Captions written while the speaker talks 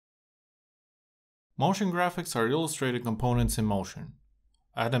Motion graphics are illustrated components in motion.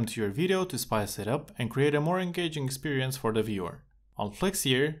 Add them to your video to spice it up and create a more engaging experience for the viewer. On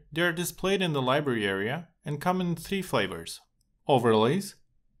Flixier, they are displayed in the library area and come in 3 flavors: overlays,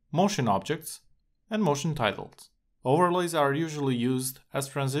 motion objects, and motion titles. Overlays are usually used as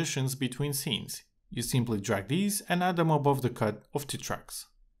transitions between scenes. You simply drag these and add them above the cut of 2 tracks.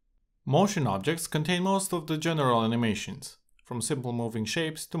 Motion objects contain most of the general animations, from simple moving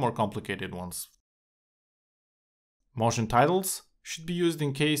shapes to more complicated ones. Motion titles should be used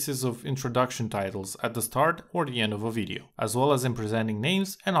in cases of introduction titles at the start or the end of a video, as well as in presenting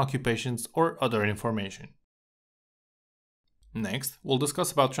names and occupations or other information. Next, we'll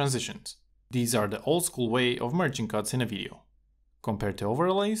discuss about transitions. These are the old school way of merging cuts in a video. Compared to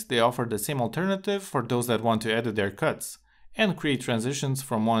overlays, they offer the same alternative for those that want to edit their cuts and create transitions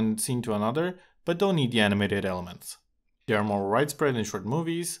from one scene to another but don't need the animated elements. They are more widespread in short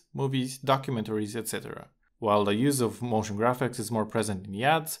movies, documentaries, etc., while the use of motion graphics is more present in the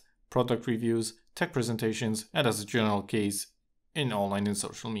ads, product reviews, tech presentations, and as a general case, in online and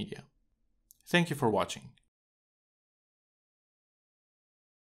social media. Thank you for watching.